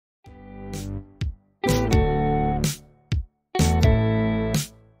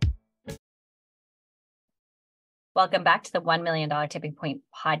Welcome back to the $1 million Tipping Point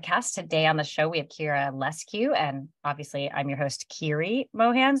podcast. Today on the show, we have Kira Leskew, and obviously I'm your host, Kiri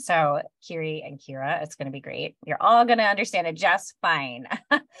Mohan. So Kiri and Kira, it's going to be great. You're all going to understand it just fine.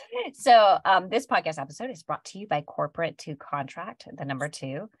 So this podcast episode is brought to you by Corporate to Contract, the number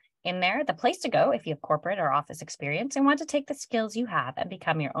 2. In there, the place to go if you have corporate or office experience and want to take the skills you have and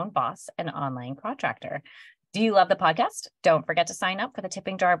become your own boss and online contractor. Do you love the podcast? Don't forget to sign up for the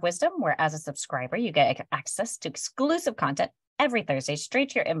Tipping Jar of Wisdom, where as a subscriber, you get access to exclusive content every Thursday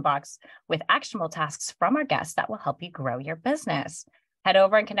straight to your inbox with actionable tasks from our guests that will help you grow your business. Head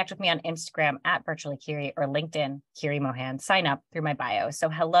over and connect with me on Instagram at Virtually Kiri or LinkedIn, Kiri Mohan. Sign up through my bio. So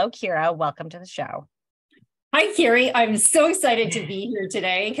hello, Kira. Welcome to the show. Hi, Kiri. I'm so excited to be here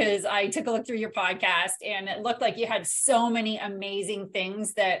today because I took a look through your podcast and it looked like you had so many amazing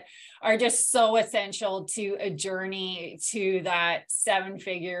things that are just so essential to a journey to that 7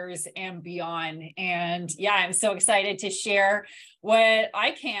 figures and beyond. And yeah, I'm so excited to share what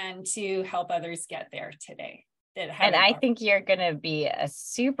I can to help others get there today. And I think you're going to be a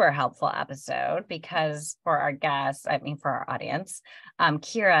super helpful episode because for our guests, for our audience,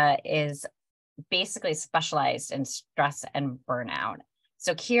 Kira is basically specialized in stress and burnout.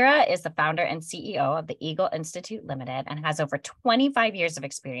 So Kira is the founder and CEO of the Eagle Institute Limited and has over 25 years of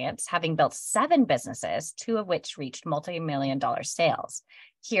experience, having built 7 businesses, 2 of which reached multi-million-dollar sales.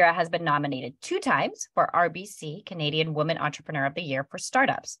 Kira has been nominated 2 times for RBC Canadian Woman Entrepreneur of the Year for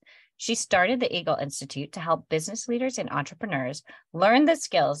startups. She started the Eagle Institute to help business leaders and entrepreneurs learn the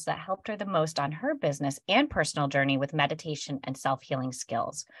skills that helped her the most on her business and personal journey with meditation and self-healing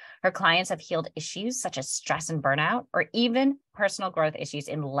skills. Her clients have healed issues such as stress and burnout, or even personal growth issues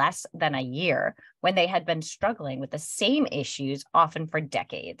in less than a year when they had been struggling with the same issues, often for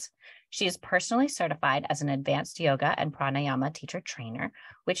decades. She is personally certified as an advanced yoga and pranayama teacher trainer,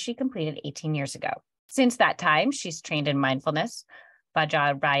 which she completed 18 years ago. Since that time, she's trained in mindfulness,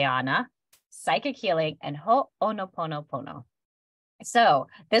 Vajrayana, psychic healing, and Ho'onoponopono. So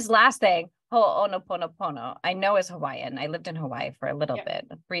this last thing, Ho'onoponopono, I know is Hawaiian. I lived in Hawaii for a little bit,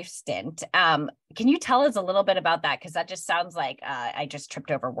 a brief stint. Can you tell us a little bit about that? Because that just sounds like I just tripped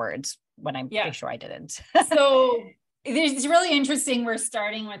over words when I'm pretty sure I didn't. So it's really interesting we're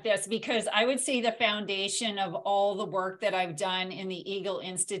starting with this because I would say the foundation of all the work that I've done in the Eagle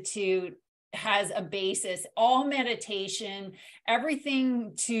Institute has a basis, all meditation,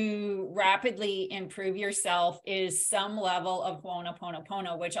 everything to rapidly improve yourself is some level of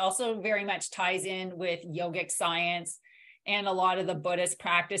Ho'onoponopono, which also very much ties in with yogic science and a lot of the Buddhist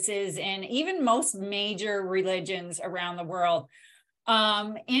practices and even most major religions around the world.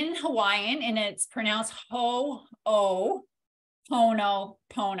 In Hawaiian, and it's pronounced Ho'oponopono,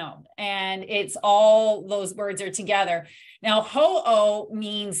 and it's all those words are together. Now, Ho'o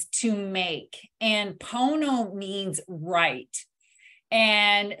means to make, and Pono means right.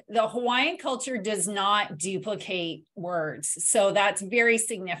 And the Hawaiian culture does not duplicate words. So that's very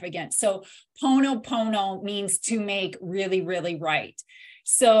significant. So Pono means to make really, really right.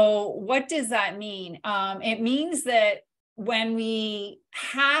 So what does that mean? It means that when we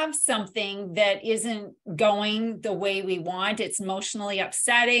have something that isn't going the way we want, it's emotionally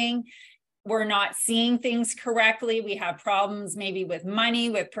upsetting, we're not seeing things correctly, we have problems maybe with money,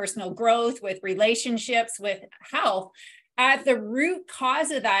 with personal growth, with relationships, with health, at the root cause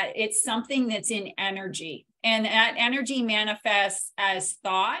of that, it's something that's in energy. And that energy manifests as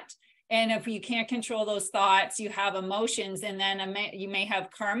thought. And if you can't control those thoughts, you have emotions, and then you may have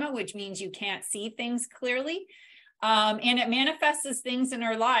karma, which means you can't see things clearly. And it manifests as things in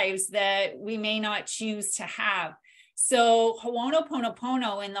our lives that we may not choose to have. So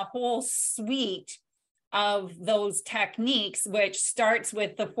Ho'onoponopono and the whole suite of those techniques, which starts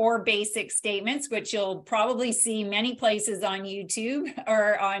with the 4 basic statements, which you'll probably see many places on YouTube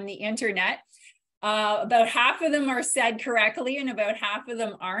or on the internet. About half of them are said correctly and about half of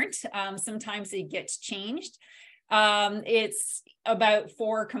them aren't. Sometimes it gets changed. It's about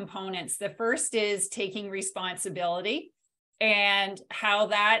 4 components. The first is taking responsibility, and how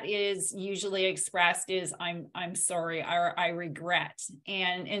that is usually expressed is I'm sorry, or I regret.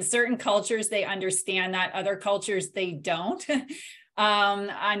 And in certain cultures, they understand that. Other cultures, they don't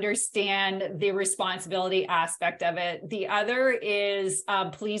understand the responsibility aspect of it. The other is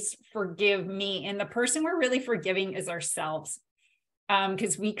please forgive me. And the person we're really forgiving is ourselves,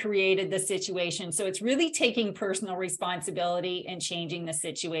 because we created the situation. So it's really taking personal responsibility and changing the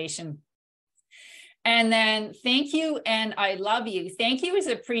situation. And then thank you and I love you. Thank you is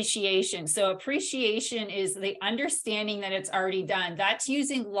appreciation. So appreciation is the understanding that it's already done. That's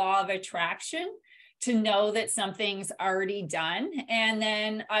using law of attraction to know that something's already done. And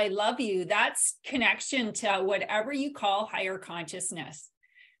then I love you. That's connection to whatever you call higher consciousness.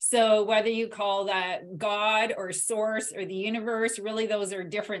 So whether you call that God or source or the universe, really those are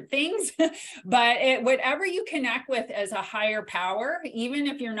different things, but whatever you connect with as a higher power, even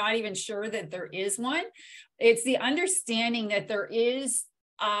if you're not even sure that there is one, it's the understanding that there is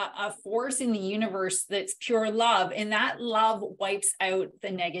a force in the universe that's pure love, and that love wipes out the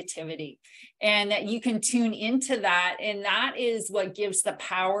negativity, and that you can tune into that. And that is what gives the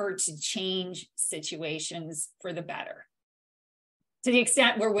power to change situations for the better, to the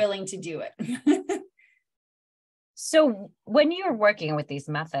extent we're willing to do it. So when you're working with these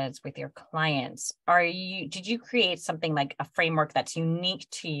methods with your clients, did you create something like a framework that's unique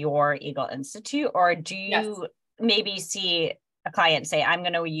to your Eagle Institute, or do you maybe see a client say, I'm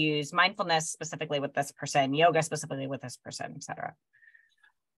going to use mindfulness specifically with this person, yoga specifically with this person, et cetera?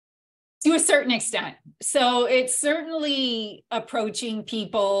 To a certain extent. So it's certainly approaching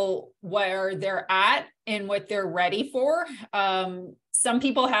people where they're at and what they're ready for. Some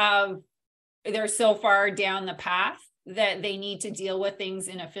people they're so far down the path that they need to deal with things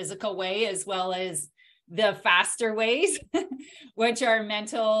in a physical way, as well as the faster ways, which are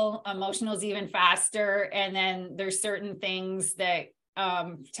mental, emotional is even faster. And then there's certain things that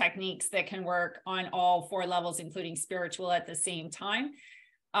techniques that can work on all 4 levels, including spiritual at the same time.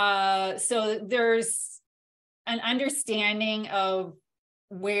 So there's an understanding of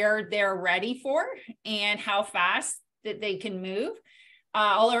where they're ready for and how fast that they can move.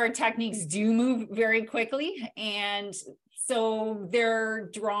 All of our techniques do move very quickly. And so they're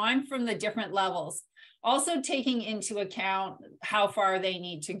drawn from the different levels, also taking into account how far they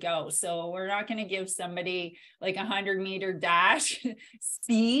need to go. So we're not going to give somebody like 100-meter dash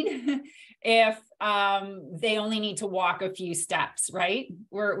speed if they only need to walk a few steps, right?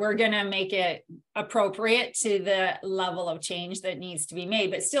 We're going to make it appropriate to the level of change that needs to be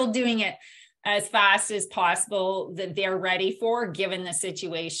made, but still doing it as fast as possible that they're ready for, given the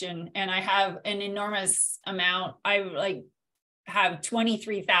situation. And I have an enormous amount. I have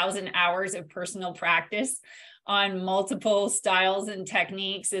 23,000 hours of personal practice on multiple styles and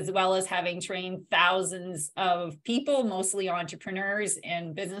techniques, as well as having trained thousands of people, mostly entrepreneurs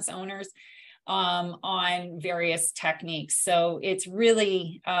and business owners, on various techniques. So it's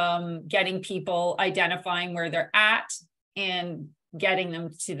really getting people identifying where they're at and getting them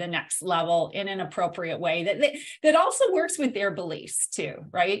to the next level in an appropriate way that also works with their beliefs too,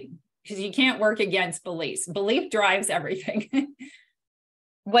 right? Because you can't work against beliefs. Belief drives everything.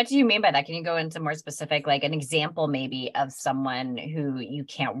 What do you mean by that? Can you go into more specific, like an example maybe of someone who you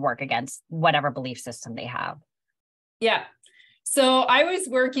can't work against whatever belief system they have? Yeah. So I was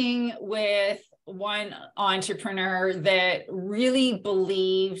working with one entrepreneur that really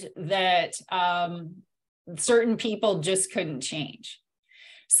believed that certain people just couldn't change.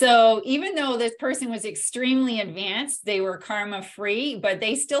 So even though this person was extremely advanced, they were karma free, but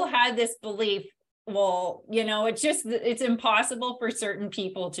they still had this belief, well, it's impossible for certain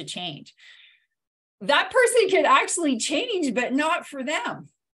people to change. That person could actually change, but not for them.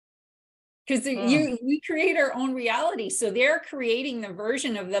 Because we create our own reality. So they're creating the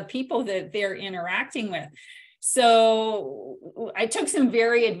version of the people that they're interacting with. So I took some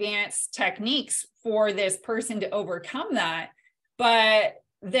very advanced techniques for this person to overcome that. But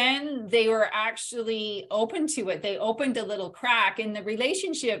then they were actually open to it. They opened a little crack in the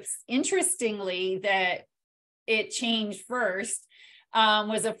relationships. Interestingly, that it changed first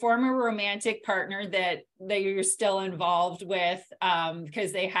was a former romantic partner that they were still involved with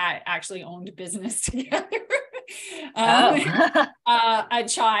because they had actually owned business together. A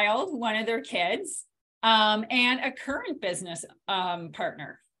child, one of their kids, and a current business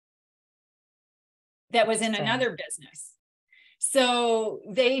partner that was in another business. So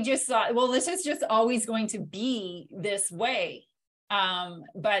they just thought, well, this is just always going to be this way.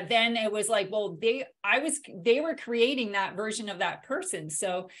 But then it was like, well, they were creating that version of that person.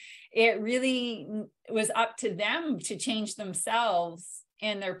 So it really was up to them to change themselves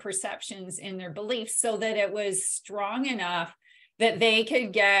and their perceptions and their beliefs so that it was strong enough that they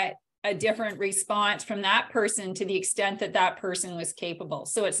could get a different response from that person to the extent that that person was capable.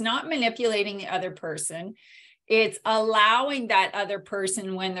 So it's not manipulating the other person. It's allowing that other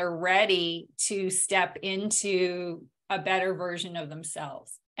person, when they're ready, to step into a better version of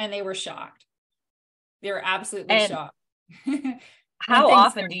themselves. And they were shocked. They were absolutely shocked. How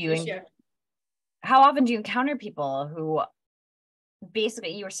often do you encounter people who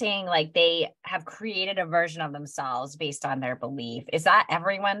basically, you were saying like they have created a version of themselves based on their belief? Is that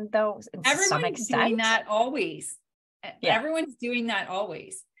everyone though? Everyone's doing that always. Yeah. Everyone's doing that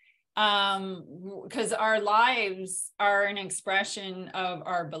always. because our lives are an expression of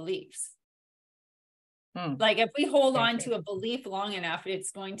our beliefs. Like if we hold on to a belief long enough,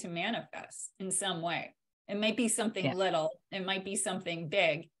 it's going to manifest in some way. It might be something little, it might be something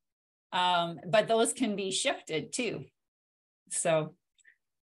big, but those can be shifted too. So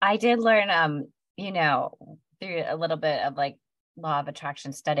I did learn, you know, through a little bit of like law of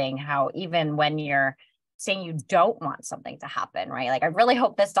attraction studying, how even when you're saying you don't want something to happen, right? Like, I really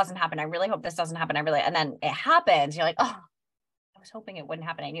hope this doesn't happen. I really hope this doesn't happen. And then it happens. You're like, oh, I was hoping it wouldn't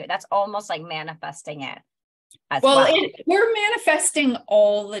happen. I knew it. That's almost like manifesting it as well. We're manifesting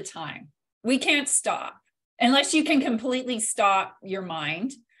all the time. We can't stop unless you can completely stop your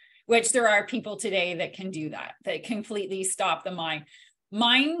mind, which there are people today that can do that, that completely stop the mind.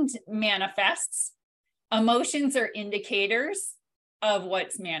 Mind manifests. Emotions are indicators of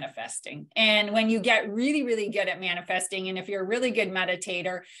what's manifesting. And when you get really, really good at manifesting, and if you're a really good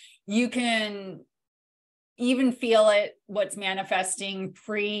meditator, you can even feel it, what's manifesting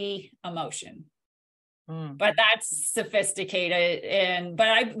pre-emotion. But that's sophisticated.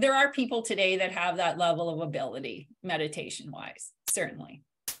 But there are people today that have that level of ability, meditation wise, certainly.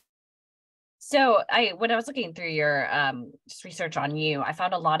 So when I was looking through your just research on you, I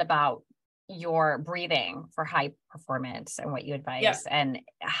found a lot about your breathing for high performance and what you advise. And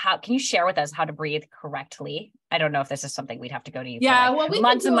how can you share with us how to breathe correctly? I don't know if this is something we'd have to go to you for like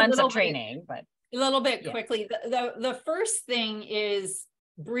months and months of training, but a little bit quickly. The first thing is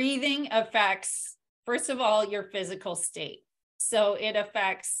breathing affects, first of all, your physical state. So it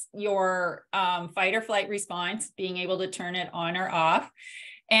affects your fight or flight response, being able to turn it on or off.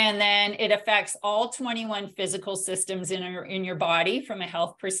 And then it affects all 21 physical systems in your body from a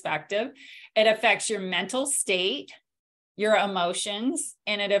health perspective. It affects your mental state, your emotions,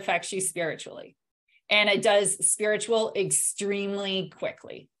 and it affects you spiritually. And it does spiritual extremely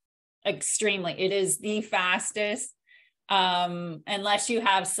quickly. Extremely. It is the fastest, unless you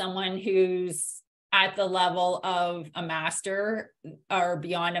have someone who's at the level of a master or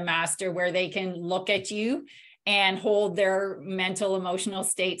beyond a master, where they can look at you and hold their mental, emotional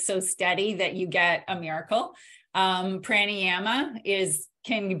state so steady that you get a miracle. Pranayama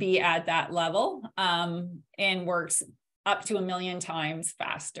can be at that level, and works up to 1 million times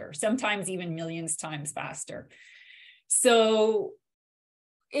faster, sometimes even millions times faster. So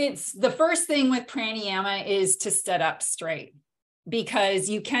it's the first thing with pranayama is to sit up straight, because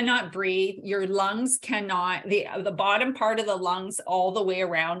you cannot breathe. Your lungs cannot, the bottom part of the lungs all the way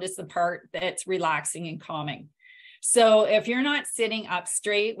around is the part that's relaxing and calming. So if you're not sitting up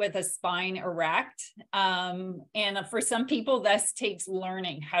straight with a spine erect, and for some people, this takes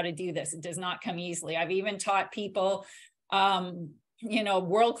learning how to do this. It does not come easily. I've even taught people,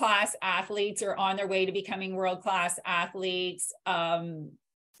 world-class athletes or on their way to becoming world-class athletes,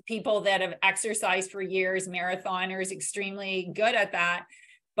 people that have exercised for years, marathoners, extremely good at that,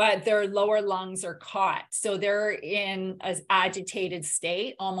 but their lower lungs are caught. So they're in an agitated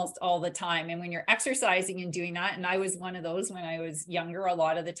state almost all the time. And when you're exercising and doing that, and I was one of those when I was younger a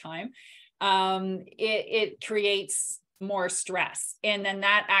lot of the time, it creates more stress. And then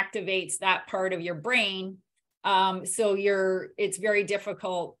that activates that part of your brain. So it's very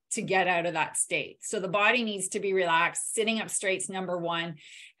difficult to get out of that state. So the body needs to be relaxed. Sitting up straight's number one.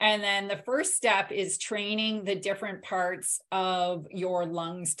 And then the first step is training the different parts of your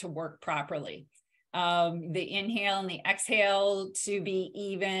lungs to work properly. The inhale and the exhale to be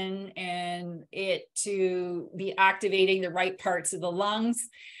even, and it to be activating the right parts of the lungs.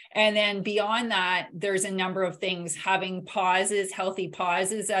 And then beyond that, there's a number of things, having pauses, healthy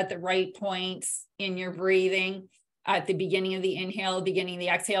pauses at the right points in your breathing, at the beginning of the inhale, beginning of the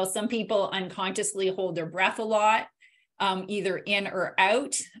exhale. Some people unconsciously hold their breath a lot, either in or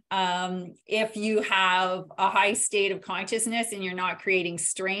out. If you have a high state of consciousness and you're not creating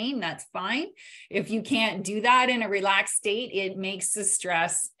strain, that's fine. If you can't do that in a relaxed state, it makes the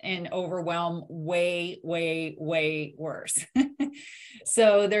stress and overwhelm way, way, way worse.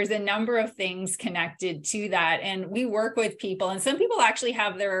 So there's a number of things connected to that. And we work with people, and some people actually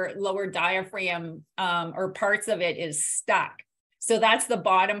have their lower diaphragm or parts of it is stuck. So that's the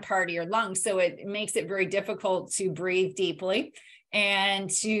bottom part of your lungs. So it makes it very difficult to breathe deeply and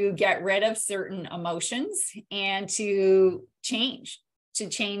to get rid of certain emotions and to change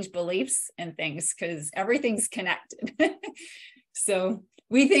beliefs and things, because everything's connected. So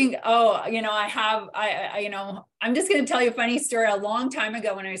we think, I'm just going to tell you a funny story. A long time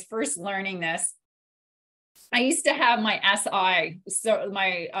ago, when I was first learning this, I used to have my SI, so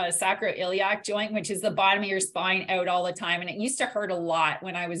my sacroiliac joint, which is the bottom of your spine, out all the time. And it used to hurt a lot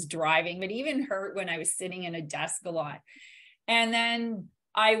when I was driving, but even hurt when I was sitting in a desk a lot. And then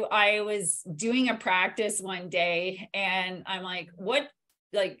I was doing a practice one day and I'm like, what,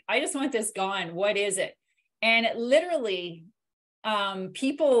 like, I just want this gone. What is it? And it literally,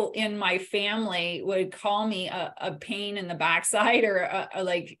 people in my family would call me a pain in the backside, or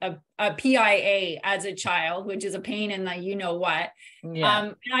a PIA as a child, which is a pain in the, you know what. Yeah.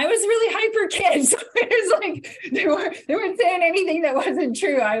 And I was really hyper kid. So it was like, they weren't saying anything that wasn't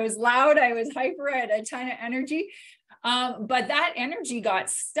true. I was loud. I was hyper. I had a ton of energy. But that energy got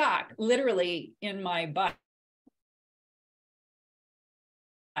stuck literally in my butt.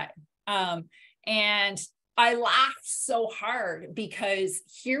 And I laughed so hard because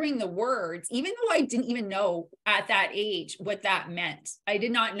hearing the words, even though I didn't even know at that age what that meant, I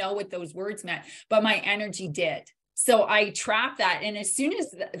did not know what those words meant, but my energy did. So I trapped that. And as soon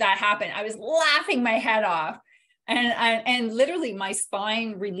as that happened, I was laughing my head off, and literally my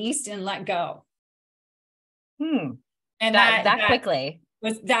spine released and let go. And that quickly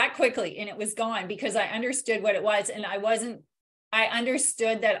was that quickly. And it was gone because I understood what it was. And I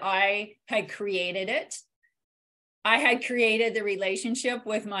understood that I had created it. I had created the relationship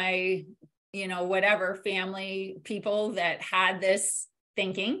with my, whatever family people that had this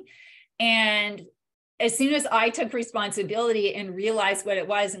thinking. And as soon as I took responsibility and realized what it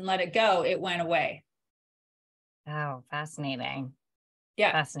was and let it go, it went away. Oh, fascinating.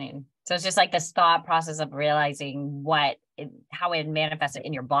 Yeah. Fascinating. So it's just like this thought process of realizing how it manifested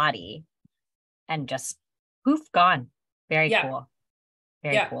in your body, and just poof, gone. Very cool.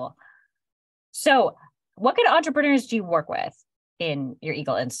 Very cool. So what kind of entrepreneurs do you work with in your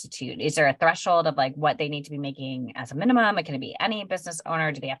Eagle Institute? Is there a threshold of like what they need to be making as a minimum? Can it be any business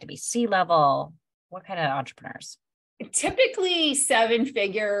owner? Do they have to be C-level? What kind of entrepreneurs? Typically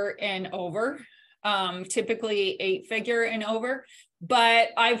 7-figure and over, typically 8-figure and over. But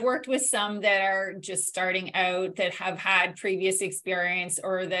I've worked with some that are just starting out, that have had previous experience,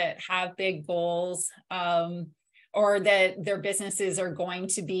 or that have big goals, or that their businesses are going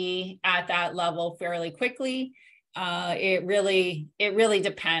to be at that level fairly quickly. It really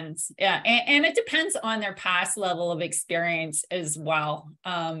depends. Yeah. And it depends on their past level of experience as well,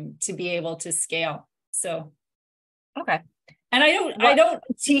 to be able to scale. So. Okay. And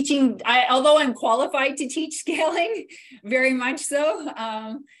although I'm qualified to teach scaling, very much so.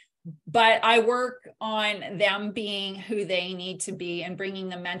 But I work on them being who they need to be and bringing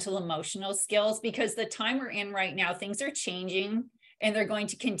the mental, emotional skills, because the time we're in right now, things are changing, and they're going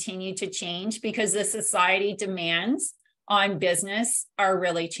to continue to change because the society demands on business are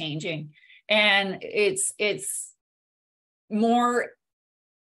really changing. And it's more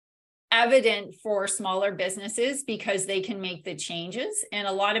evident for smaller businesses because they can make the changes. And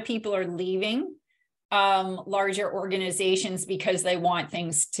a lot of people are leaving larger organizations because they want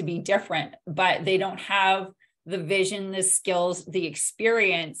things to be different, but they don't have the vision, the skills, the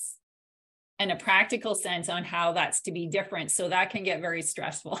experience, and a practical sense on how that's to be different. So that can get very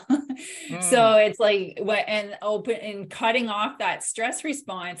stressful. So it's like, and cutting off that stress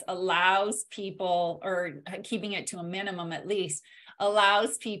response allows people, or keeping it to a minimum at least,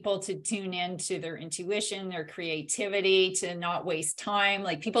 allows people to tune into their intuition, their creativity, to not waste time.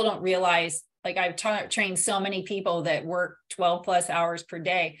 Like, people don't realize, like, I've trained so many people that work 12 plus hours per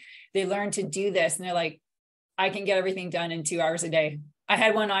day. They learn to do this and they're like, I can get everything done in 2 hours a day. I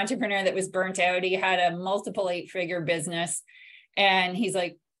had one entrepreneur that was burnt out. He had a multiple 8-figure business. And he's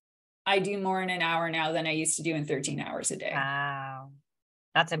like, I do more in an hour now than I used to do in 13 hours a day. Wow.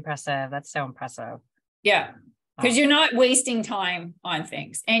 That's impressive. That's so impressive. Yeah. Because you're not wasting time on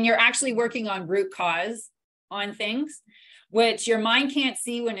things, and you're actually working on root cause on things, which your mind can't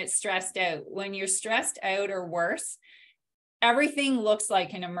see when it's stressed out. When you're stressed out or worse, everything looks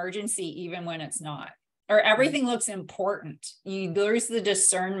like an emergency, even when it's not, or everything looks important. You lose the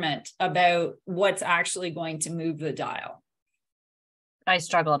discernment about what's actually going to move the dial. I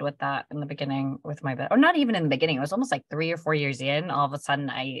struggled with that in the beginning with or not even in the beginning. It was almost like 3 or 4 years in. All of a sudden,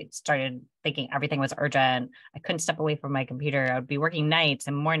 I started thinking everything was urgent. I couldn't step away from my computer. I would be working nights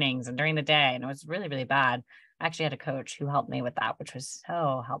and mornings and during the day. And it was really, really bad. I actually had a coach who helped me with that, which was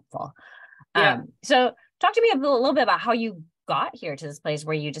so helpful. Yeah. So talk to me a little bit about how you got here to this place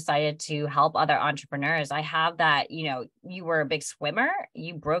where you decided to help other entrepreneurs. I have that, you were a big swimmer.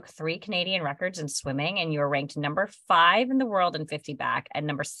 You broke 3 Canadian records in swimming, and you were ranked number 5 in the world in 50 back and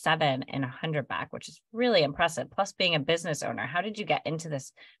number 7 in 100 back, which is really impressive. Plus, being a business owner, how did you get into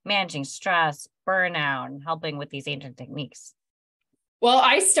this, managing stress, burnout, and helping with these ancient techniques? Well,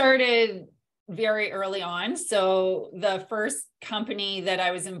 I started very early on. So the first company that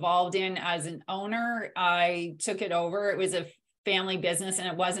I was involved in as an owner, I took it over. It was a family business, and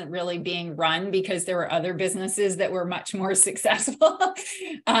it wasn't really being run because there were other businesses that were much more successful.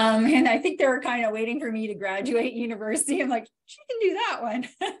 And I think they were kind of waiting for me to graduate university. I'm like, she can do that one.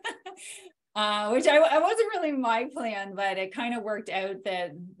 Which I wasn't really my plan, but it kind of worked out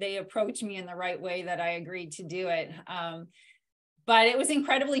that they approached me in the right way that I agreed to do it. But it was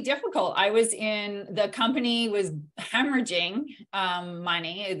incredibly difficult. The company was hemorrhaging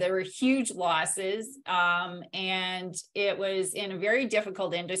money. There were huge losses. And it was in very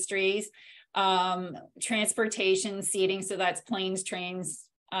difficult industries, transportation, seating. So that's planes, trains,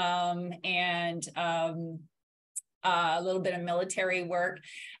 and a little bit of military work,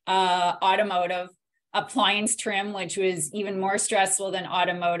 automotive, appliance trim, which was even more stressful than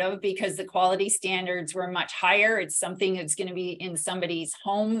automotive because the quality standards were much higher. It's something that's going to be in somebody's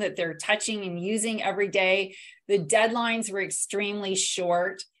home that they're touching and using every day. The deadlines were extremely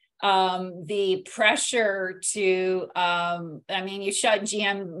short. The pressure to, you shut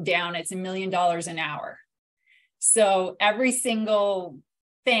GM down, it's $1 million an hour. So every single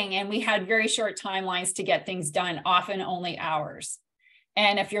thing, and we had very short timelines to get things done, often only hours.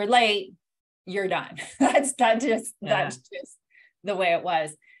 And if you're late, you're done. That's just the way it was.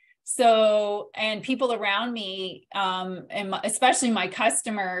 So, and people around me, and especially my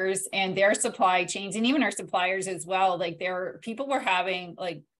customers and their supply chains, and even our suppliers as well, like people were having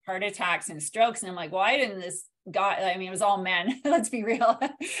like heart attacks and strokes. And I'm like, why didn't this guy, it was all men, let's be real.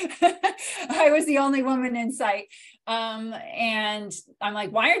 I was the only woman in sight. And I'm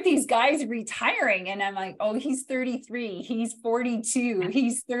like, why aren't these guys retiring? And I'm like, oh, he's 33, he's 42,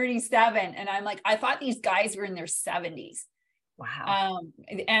 he's 37. And I'm like, I thought these guys were in their 70s. Wow.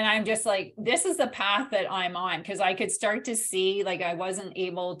 And I'm just like, this is the path that I'm on, because I could start to see, like, I wasn't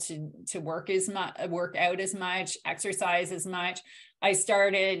able to work out as much, exercise as much. I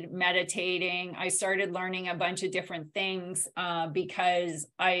started meditating. I started learning a bunch of different things because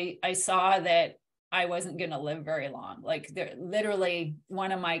I saw that I wasn't going to live very long. Like, literally,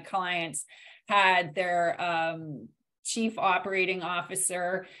 one of my clients had their chief operating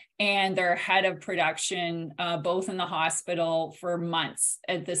officer and their head of production both in the hospital for months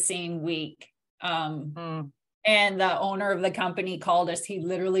at the same week. And the owner of the company called us. He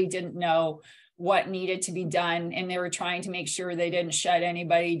literally didn't know what needed to be done, and they were trying to make sure they didn't shut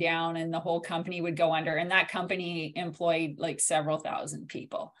anybody down and the whole company would go under. And that company employed like several thousand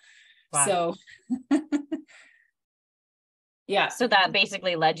people. Wow. So yeah. So that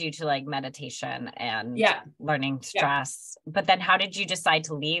basically led you to like meditation and learning stress. Yeah. But then how did you decide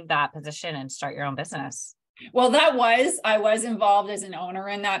to leave that position and start your own business? Well, I was involved as an owner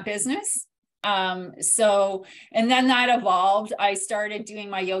in that business. And then that evolved. I started doing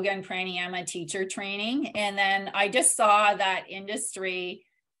my yoga and pranayama teacher training. And then I just saw that industry,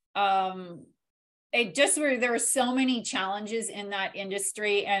 there were so many challenges in that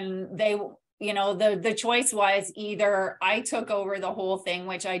industry, and the choice was either I took over the whole thing,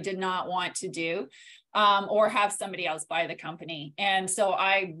 which I did not want to do, or have somebody else buy the company. And so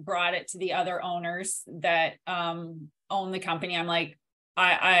I brought it to the other owners that own the company. I'm like,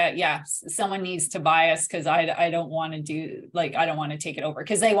 someone needs to buy us, because I don't want to take it over,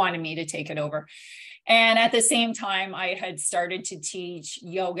 because they wanted me to take it over. And at the same time, I had started to teach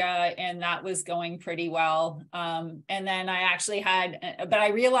yoga, and that was going pretty well. And then I actually but I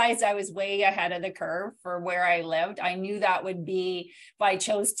realized I was way ahead of the curve for where I lived. I knew that would be, if I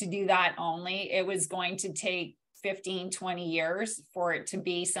chose to do that only, it was going to take 15, 20 years for it to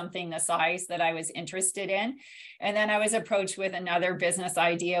be something the size that I was interested in. And then I was approached with another business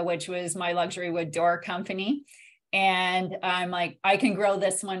idea, which was my luxury wood door company. And I'm like, I can grow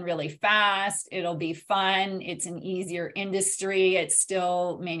this one really fast. It'll be fun. It's an easier industry. It's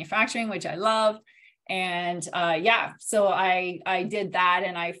still manufacturing, which I love. And so I did that,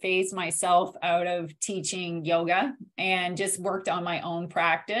 and I phased myself out of teaching yoga and just worked on my own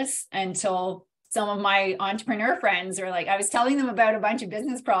practice until some of my entrepreneur friends are like, I was telling them about a bunch of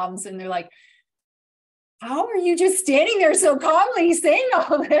business problems, and they're like, how are you just standing there so calmly saying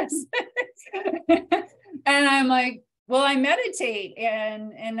all this? And I'm like, well, I meditate.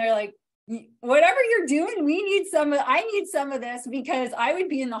 And they're like, whatever you're doing, I need some of this, because I would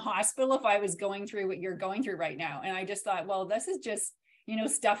be in the hospital if I was going through what you're going through right now. And I just thought, well, this is just,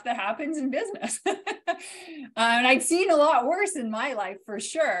 stuff that happens in business. And I'd seen a lot worse in my life, for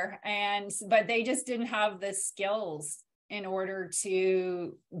sure. But they just didn't have the skills in order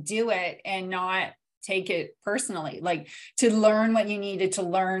to do it and not take it personally, like to learn what you needed to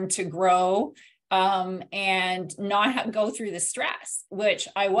learn to grow, and not go through the stress, which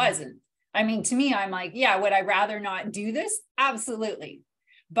I wasn't. To me, I'm like, yeah, would I rather not do this? Absolutely.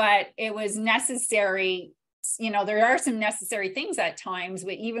 But it was necessary there are some necessary things at times,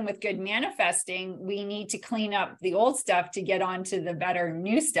 even with good manifesting, we need to clean up the old stuff to get onto the better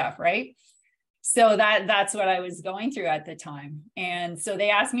new stuff, right? So that's what I was going through at the time. And so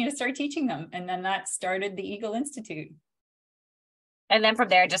they asked me to start teaching them. And then that started the Eagle Institute. And then from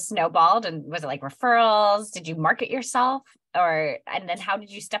there, it just snowballed. And was it like referrals? Did you market yourself? And then how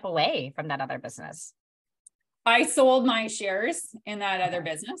did you step away from that other business? I sold my shares in that other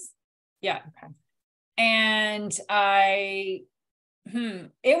business. Yeah. Okay. And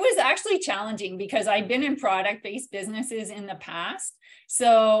it was actually challenging because I'd been in product-based businesses in the past.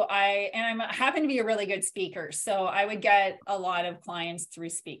 So I happen to be a really good speaker. So I would get a lot of clients through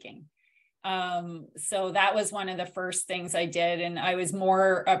speaking. So that was one of the first things I did. And I was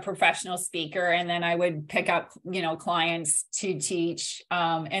more a professional speaker, and then I would pick up, clients to teach.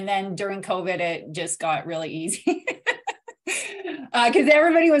 And then during COVID, it just got really easy. Because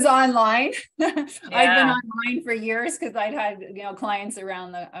everybody was online. Yeah. I've been online for years because I'd had clients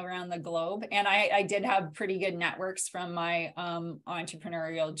around the globe, and I did have pretty good networks from my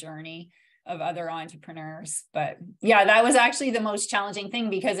entrepreneurial journey of other entrepreneurs. But yeah, that was actually the most challenging thing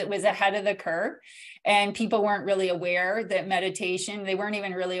because it was ahead of the curve, and people weren't really aware that meditation. They weren't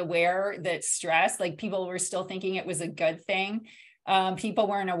even really aware that stress. Like, people were still thinking it was a good thing. People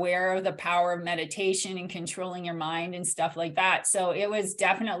weren't aware of the power of meditation and controlling your mind and stuff like that. So it was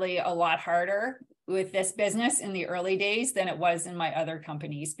definitely a lot harder with this business in the early days than it was in my other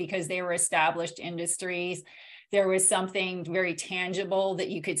companies, because they were established industries. There was something very tangible that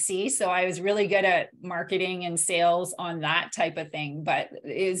you could see. So I was really good at marketing and sales on that type of thing, but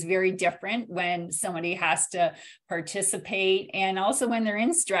it is very different when somebody has to participate. And also when they're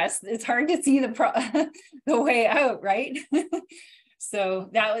in stress, it's hard to see the way out, right? So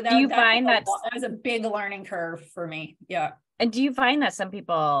that was a big learning curve for me. Yeah. And do you find that some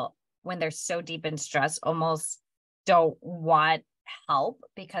people, when they're so deep in stress, almost don't want help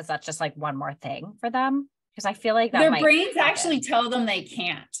because that's just like one more thing for them? Because I feel like that their brains actually tell them they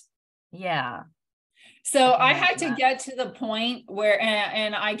can't. Yeah. So I had to get to the point where,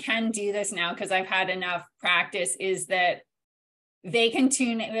 and I can do this now because I've had enough practice, is that they can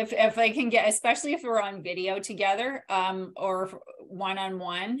tune, if they can get, especially if we're on video together, or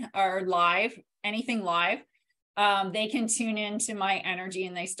one-on-one or live, anything live, they can tune into my energy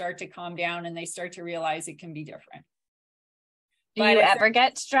and they start to calm down and they start to realize it can be different. Do you ever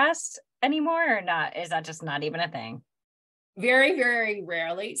get stressed anymore or not? Is that just not even a thing? Very, very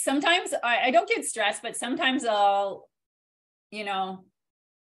rarely. Sometimes I don't get stressed, but sometimes I'll,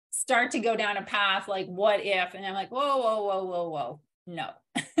 start to go down a path like, what if? And I'm like, whoa, no.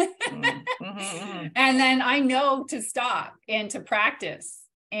 And then I know to stop and to practice,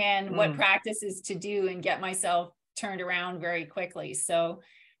 and what practice is to do, and get myself turned around very quickly. So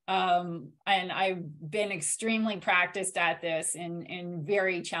and I've been extremely practiced at this in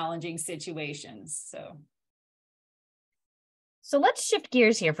very challenging situations. So let's shift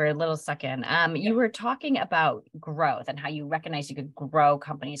gears here for a little second. You were talking about growth and how you recognize you could grow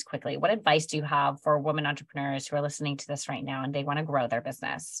companies quickly. What advice do you have for women entrepreneurs who are listening to this right now and they want to grow their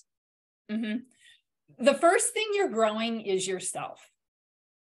business? The first thing you're growing is yourself.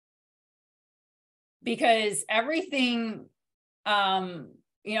 Because everything,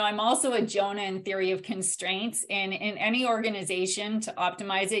 I'm also a Jonah in theory of constraints, and in any organization, to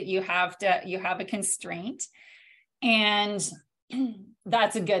optimize it, you have a constraint, and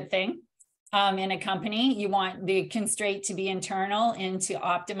that's a good thing. In a company, you want the constraint to be internal and to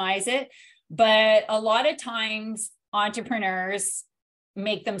optimize it. But a lot of times entrepreneurs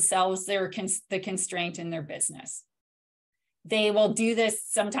make themselves the constraint in their business. They will do this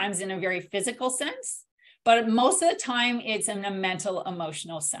sometimes in a very physical sense, but most of the time it's in a mental,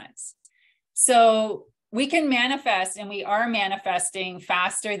 emotional sense. So we can manifest, and we are manifesting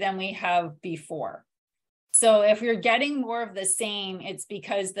faster than we have before. So if you're getting more of the same, it's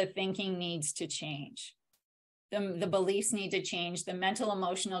because the thinking needs to change. The beliefs need to change. The mental,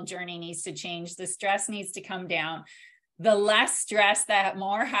 emotional journey needs to change. The stress needs to come down. The less stress, the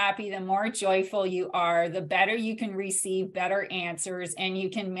more happy, the more joyful you are, the better you can receive better answers, and you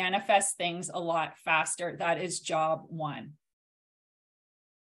can manifest things a lot faster. That is job one.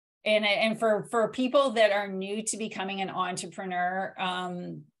 And for people that are new to becoming an entrepreneur,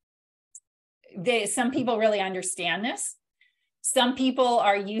 some people really understand this. Some people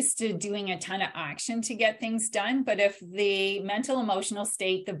are used to doing a ton of action to get things done. But if the mental, emotional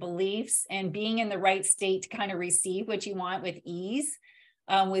state, the beliefs, and being in the right state to kind of receive what you want with ease,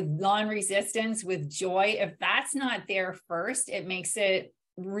 with non-resistance, with joy, if that's not there first, it makes it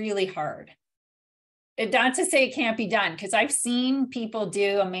really hard. not to say it can't be done, because I've seen people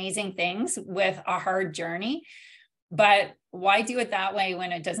do amazing things with a hard journey, but why do it that way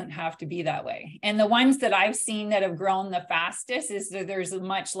when it doesn't have to be that way? And the ones that I've seen that have grown the fastest is that there's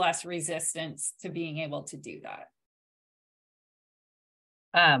much less resistance to being able to do that.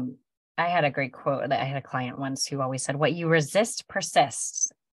 I had a great quote that I had a client once who always said, what you resist persists.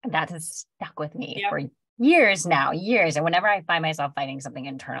 And that has stuck with me for years now, years. And whenever I find myself fighting something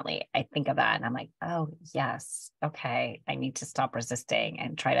internally, I think of that and I'm like, oh, yes. Okay. I need to stop resisting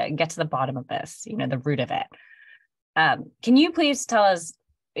and try to get to the bottom of this, the root of it. Can you please tell us,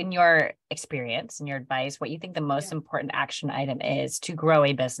 in your experience and your advice, what you think the most important action item is to grow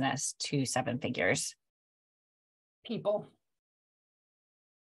a business to 7 figures? People.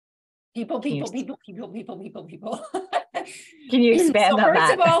 Can you expand on that?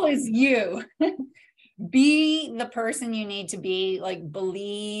 First of all is you. Be the person you need to be, like,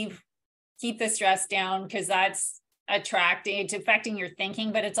 believe, keep the stress down, because that's it's affecting your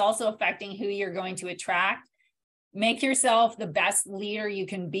thinking, but it's also affecting who you're going to attract. Make yourself the best leader you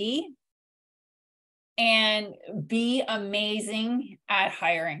can be, and be amazing at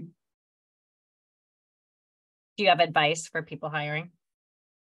hiring. Do you have advice for people hiring?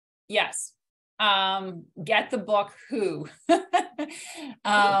 Yes. Get the book Who.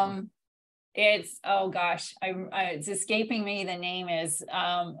 It's, oh gosh, it's escaping me, the name is,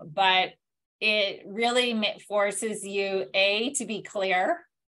 but it really forces you, to be clear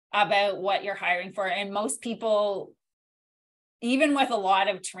about what you're hiring for. And most people, even with a lot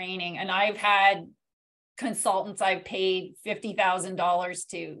of training, and I've had consultants I've paid $50,000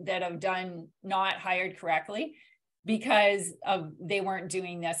 to that have not hired correctly, because they weren't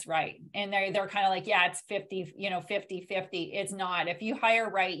doing this right. And they're kind of like, yeah, it's 50, 50. It's not. If you hire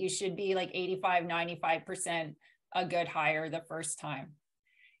right, you should be like 85, 95% a good hire the first time.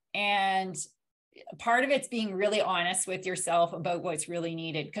 And part of it's being really honest with yourself about what's really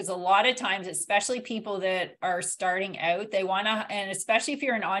needed. Because a lot of times, especially people that are starting out, they want to, and especially if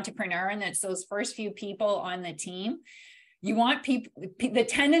you're an entrepreneur and it's those first few people on the team, you want people, the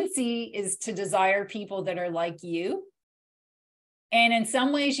tendency is to desire people that are like you. And in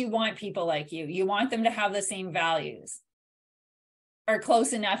some ways, you want people like you. You want them to have the same values, or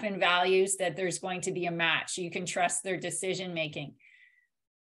close enough in values that there's going to be a match. You can trust their decision making.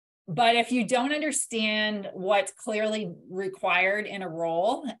 But if you don't understand what's clearly required in a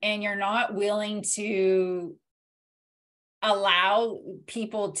role, and you're not willing to allow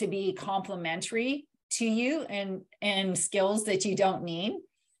people to be complementary to you and skills that you don't need,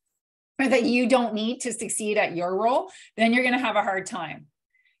 or that you don't need to succeed at your role, then you're going to have a hard time,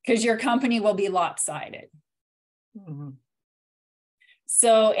 because your company will be lopsided. Mm-hmm.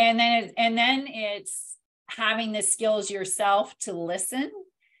 So, and then it's having the skills yourself to listen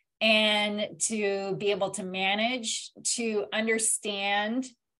and to be able to manage, to understand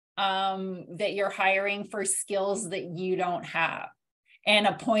that you're hiring for skills that you don't have, and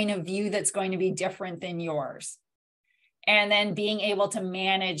a point of view that's going to be different than yours. And then being able to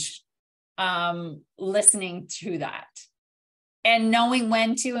manage listening to that, and knowing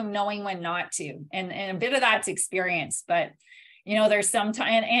when to and knowing when not to. And a bit of that's experience, but there's some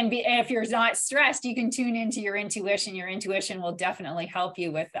time, and if you're not stressed, you can tune into your intuition. Your intuition will definitely help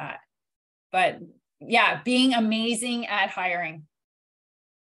you with that. But yeah, being amazing at hiring.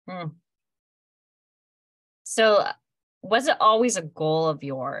 So was it always a goal of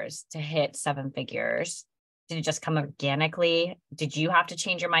yours to hit 7 figures? Did it just come organically? Did you have to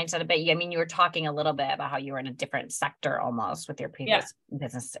change your mindset a bit? I mean, you were talking a little bit about how you were in a different sector almost with your previous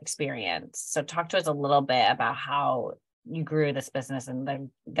business experience. So talk to us a little bit about how you grew this business and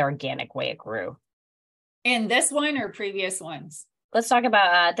the organic way it grew. In this one or previous ones? Let's talk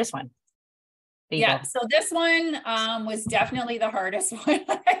about this one. Yeah, so this one was definitely the hardest one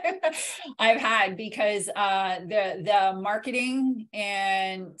I've had, because the marketing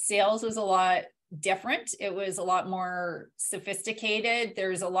and sales was a lot different. It was a lot more sophisticated.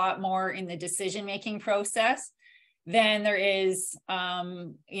 There's a lot more in the decision-making process than there is,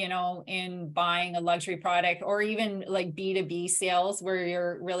 in buying a luxury product, or even like B2B sales, where you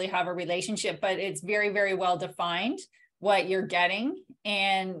really have a relationship, but it's very, very well defined what you're getting.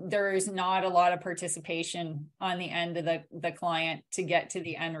 And there's not a lot of participation on the end of the client to get to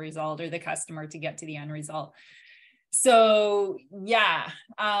the end result, or the customer to get to the end result. So yeah,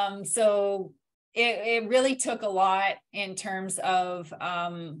 so it really took a lot in terms of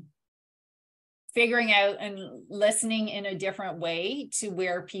figuring out and listening in a different way to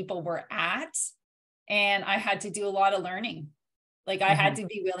where people were at. And I had to do a lot of learning. Like, I had to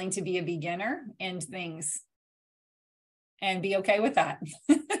be willing to be a beginner in things and be okay with that.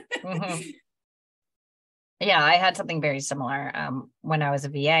 Yeah, I had something very similar. When I was a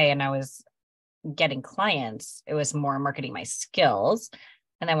VA and I was getting clients, it was more marketing my skills.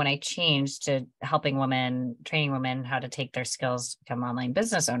 And then when I changed to helping women, training women how to take their skills to become online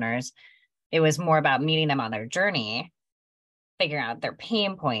business owners, it was more about meeting them on their journey, figuring out their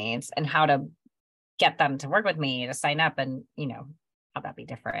pain points and how to get them to work with me to sign up and, have that be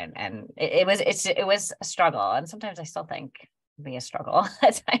different. And it was a struggle. And sometimes I still think it'd be a struggle.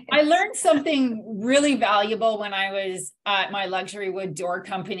 I learned something really valuable when I was at my luxury wood door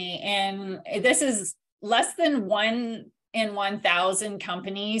company. And this is less than 1 in 1,000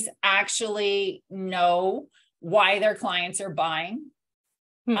 companies actually know why their clients are buying.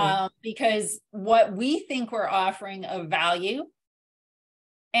 Because what we think we're offering of value,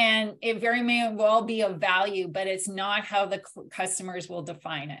 and it very may well be of value, but it's not how the customers will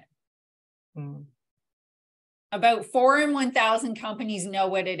define it. About 4 in 1,000 companies know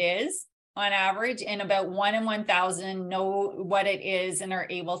what it is on average, and about 1 in 1,000 know what it is and are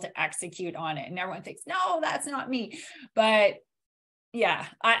able to execute on it. And everyone thinks, no, that's not me. But yeah,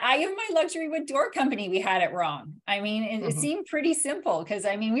 I in my luxury wood door company, we had it wrong. I mean, it seemed pretty simple because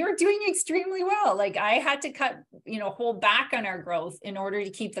we were doing extremely well. Like I had to hold back on our growth in order to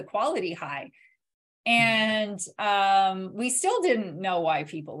keep the quality high. And we still didn't know why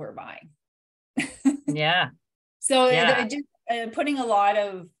people were buying. Yeah. So just putting a lot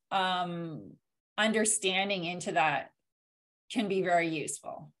of understanding into that can be very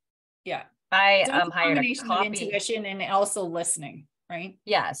useful. Yeah. I hired a of intuition and also listening, right?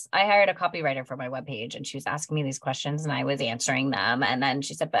 Yes. I hired a copywriter for my webpage and she was asking me these questions and I was answering them. And then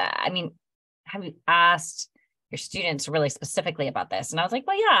she said, but have you asked your students really specifically about this? And I was like,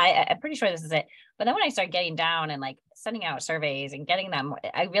 well, yeah, I'm pretty sure this is it. But then when I started getting down and like sending out surveys and getting them,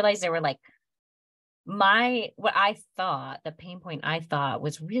 I realized they were like, what I thought, the pain point I thought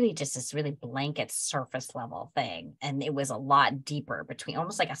was really just this really blanket surface level thing. And it was a lot deeper between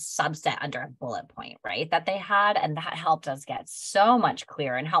almost like a subset under a bullet point, right? That they had. And that helped us get so much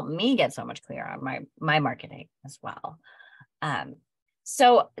clearer and helped me get so much clearer on my marketing as well.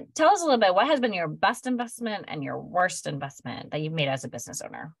 So tell us a little bit, what has been your best investment and your worst investment that you've made as a business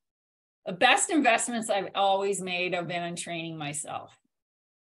owner? The best investments I've always made have been in training myself.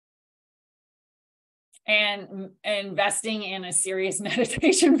 And investing in a serious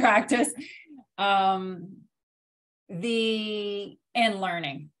meditation practice, and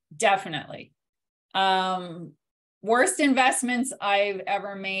learning, definitely. Worst investments I've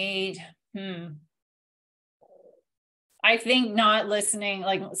ever made. I think not listening,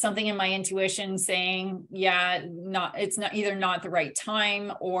 like something in my intuition saying, it's not either not the right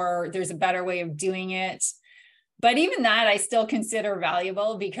time or there's a better way of doing it. But even that I still consider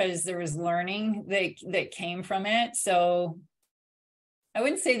valuable because there was learning that came from it. So I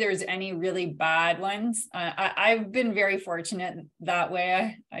wouldn't say there's any really bad ones. I've been very fortunate that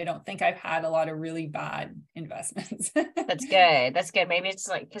way. I don't think I've had a lot of really bad investments. That's good. That's good. Maybe it's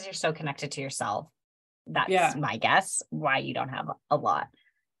like because you're so connected to yourself. That's my guess why you don't have a lot.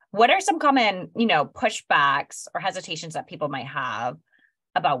 What are some common, pushbacks or hesitations that people might have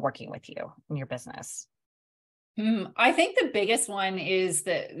about working with you in your business? I think the biggest one is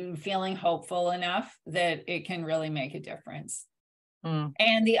that feeling hopeful enough that it can really make a difference.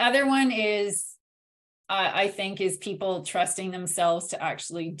 And the other one is, I think, is people trusting themselves to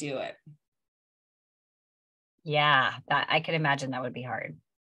actually do it. Yeah, that I could imagine that would be hard.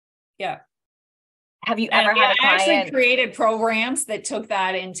 Yeah. Have you ever had a client? I actually created programs that took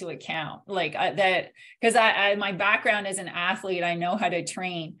that into account, like that, because my background as an athlete, I know how to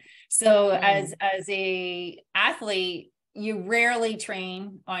train. So as a athlete, you rarely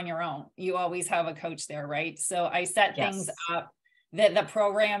train on your own. You always have a coach there, right? So I set things up that the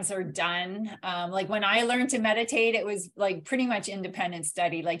programs are done. Like when I learned to meditate, it was like pretty much independent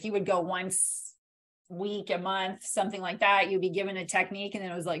study. Like you would go once a week, a month, something like that. You'd be given a technique and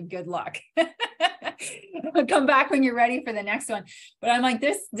then it was like, good luck. Come back when you're ready for the next one. But I'm like,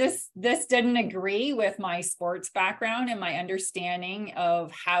 this didn't agree with my sports background and my understanding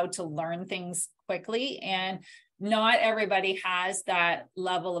of how to learn things quickly. And not everybody has that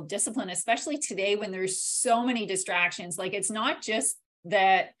level of discipline, especially today when there's so many distractions. Like it's not just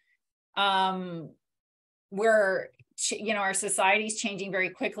that our society is changing very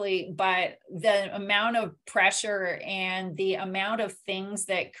quickly, but the amount of pressure and the amount of things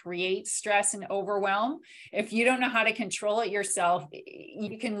that create stress and overwhelm, if you don't know how to control it yourself,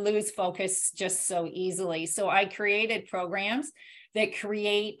 you can lose focus just so easily. So I created programs that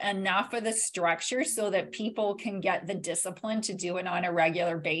create enough of the structure so that people can get the discipline to do it on a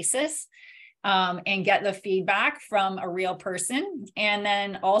regular basis. and get the feedback from a real person. And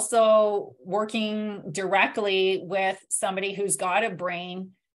then also working directly with somebody who's got a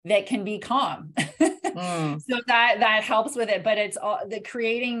brain that can be calm. So that helps with it. But it's all the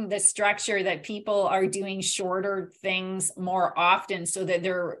creating the structure that people are doing shorter things more often, so that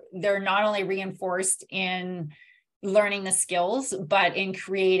they're not only reinforced in learning the skills, but in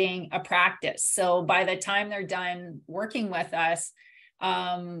creating a practice. So by the time they're done working with us,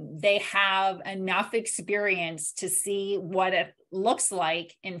 they have enough experience to see what it looks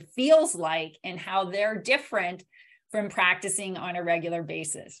like and feels like, and how they're different from practicing on a regular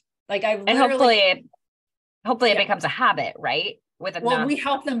basis. Like I've literally, hopefully it becomes a habit, right? Well, we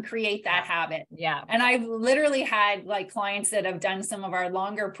help them create that habit. Yeah. And I've literally had like clients that have done some of our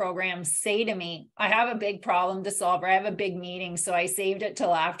longer programs say to me, I have a big problem to solve, or I have a big meeting, so I saved it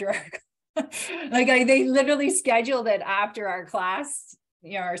till after they literally scheduled it after our class,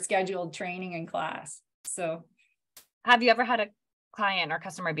 our scheduled training and class. So have you ever had a client or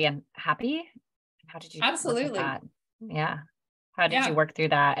customer be unhappy? How did you Absolutely work with that? Yeah. How did you work through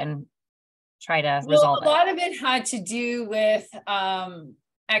that and try to Well, resolve it? a lot of it had to do with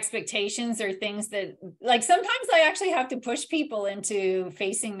expectations, or things that, like, sometimes I actually have to push people into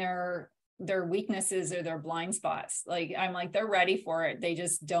facing their weaknesses or their blind spots. Like, I'm like, they're ready for it, they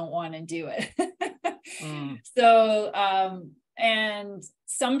just don't want to do it. So and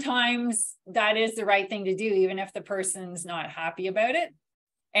sometimes that is the right thing to do, even if the person's not happy about it.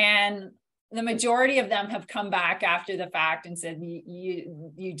 And the majority of them have come back after the fact and said,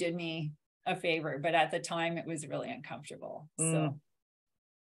 you did me a favor, but at the time it was really uncomfortable.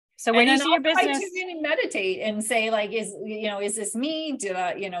 So where do you see your business? I tune in and meditate and say, like, is this me? Did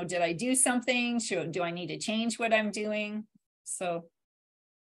I do something? Do I need to change what I'm doing? So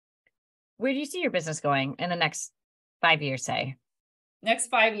where do you see your business going in the next 5 years, say? Next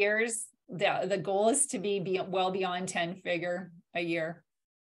 5 years, the goal is to be well beyond 10-figure a year.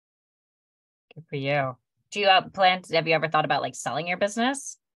 Good for you. Do you have you ever thought about like selling your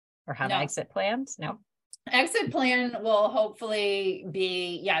business or have exit plans? No. Exit plan will hopefully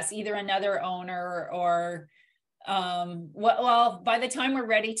be, yes, either another owner or well, by the time we're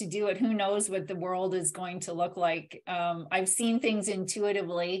ready to do it, who knows what the world is going to look like. I've seen things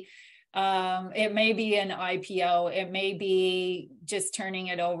intuitively. It may be an IPO, it may be just turning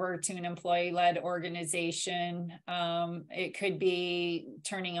it over to an employee-led organization. It could be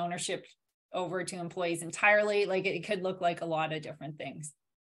turning ownership over to employees entirely. Like, it could look like a lot of different things.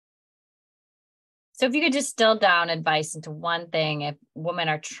 So if you could distill down advice into one thing, if women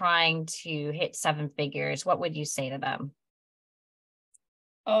are trying to hit 7 figures, what would you say to them?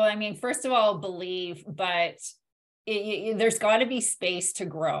 Oh, I mean, first of all, believe, but there's got to be space to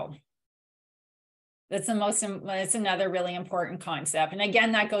grow. That's another really important concept. And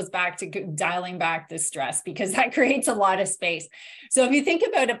again, that goes back to dialing back the stress, because that creates a lot of space. So if you think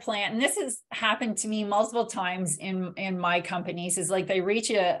about a plant, and this has happened to me multiple times in my companies, is like they reach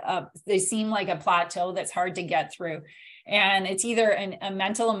they seem like a plateau that's hard to get through. And it's either a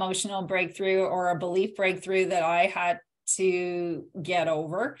mental emotional breakthrough or a belief breakthrough that I had to get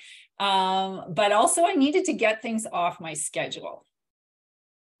over. But also I needed to get things off my schedule.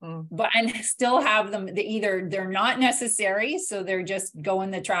 But and still have them, either they're not necessary, so they're just go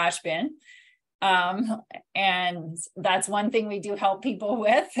in the trash bin. And that's one thing we do help people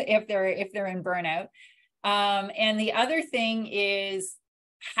with if they're in burnout. And the other thing is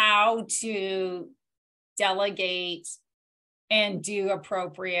how to delegate and do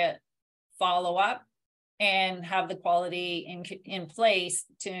appropriate follow-up and have the quality in place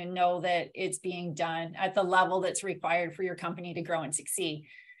to know that it's being done at the level that's required for your company to grow and succeed.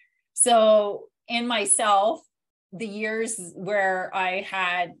 So in myself, the years where I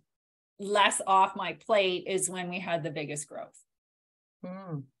had less off my plate is when we had the biggest growth.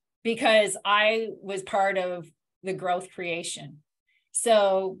 Because I was part of the growth creation.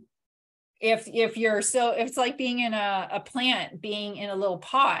 So if it's like being in a plant, being in a little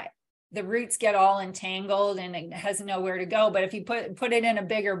pot, the roots get all entangled and it has nowhere to go. But if you put it in a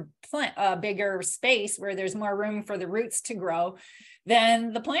bigger plant, bigger space where there's more room for the roots to grow,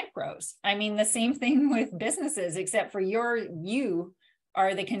 then the plant grows. I mean, the same thing with businesses, except for you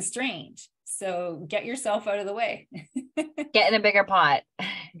are the constraint. So get yourself out of the way. Get in a bigger pot.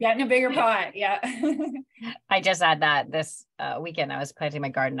 Get in a bigger pot. Yeah. I just had that this weekend. I was planting my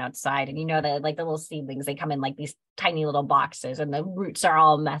garden outside, and that like the little seedlings, they come in like these tiny little boxes, and the roots are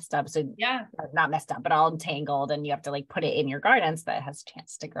all messed up. So not messed up, but all entangled, and you have to like put it in your garden so that it has a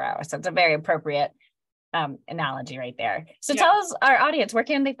chance to grow. So it's a very appropriate analogy right there. So tell us, our audience, where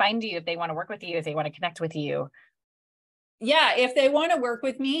can they find you if they want to work with you, if they want to connect with you? yeah, if they want to work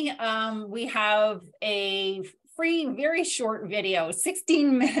with me, we have a free, very short video,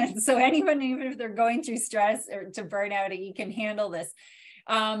 16 minutes. So anyone, even if they're going through stress or to burnout, you can handle this.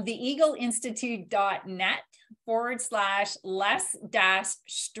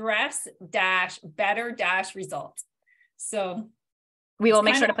 theeagleinstitute.net/less-stress-better-results. So we will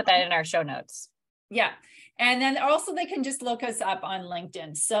make sure to put that in our show notes. Yeah. And then also they can just look us up on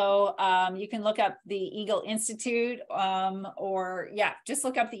LinkedIn. So you can look up the Eagle Institute or just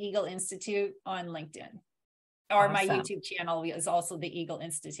look up the Eagle Institute on LinkedIn. Or my YouTube channel is also the Eagle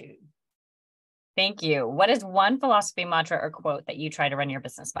Institute. Thank you. What is one philosophy, mantra, or quote that you try to run your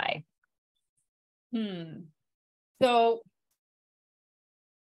business by? So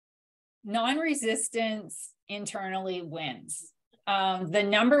non-resistance internally wins. The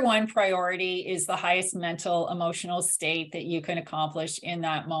number one priority is the highest mental, emotional state that you can accomplish in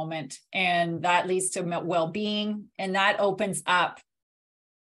that moment. And that leads to well-being, and that opens up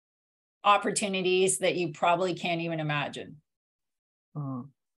opportunities that you probably can't even imagine.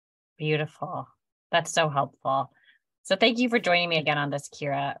 Beautiful. That's so helpful. So thank you for joining me again on this,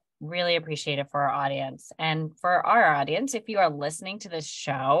 Kira. Really appreciate it for our audience. And for our audience, if you are listening to this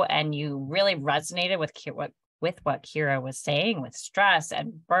show and you really resonated with what Kira was saying with stress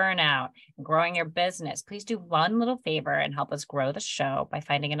and burnout and growing your business, please do one little favor and help us grow the show by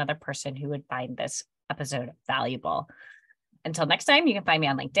finding another person who would find this episode valuable. Until next time, you can find me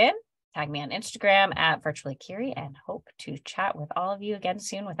on LinkedIn, tag me on Instagram @virtuallykiri, and hope to chat with all of you again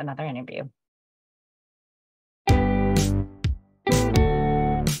soon with another interview.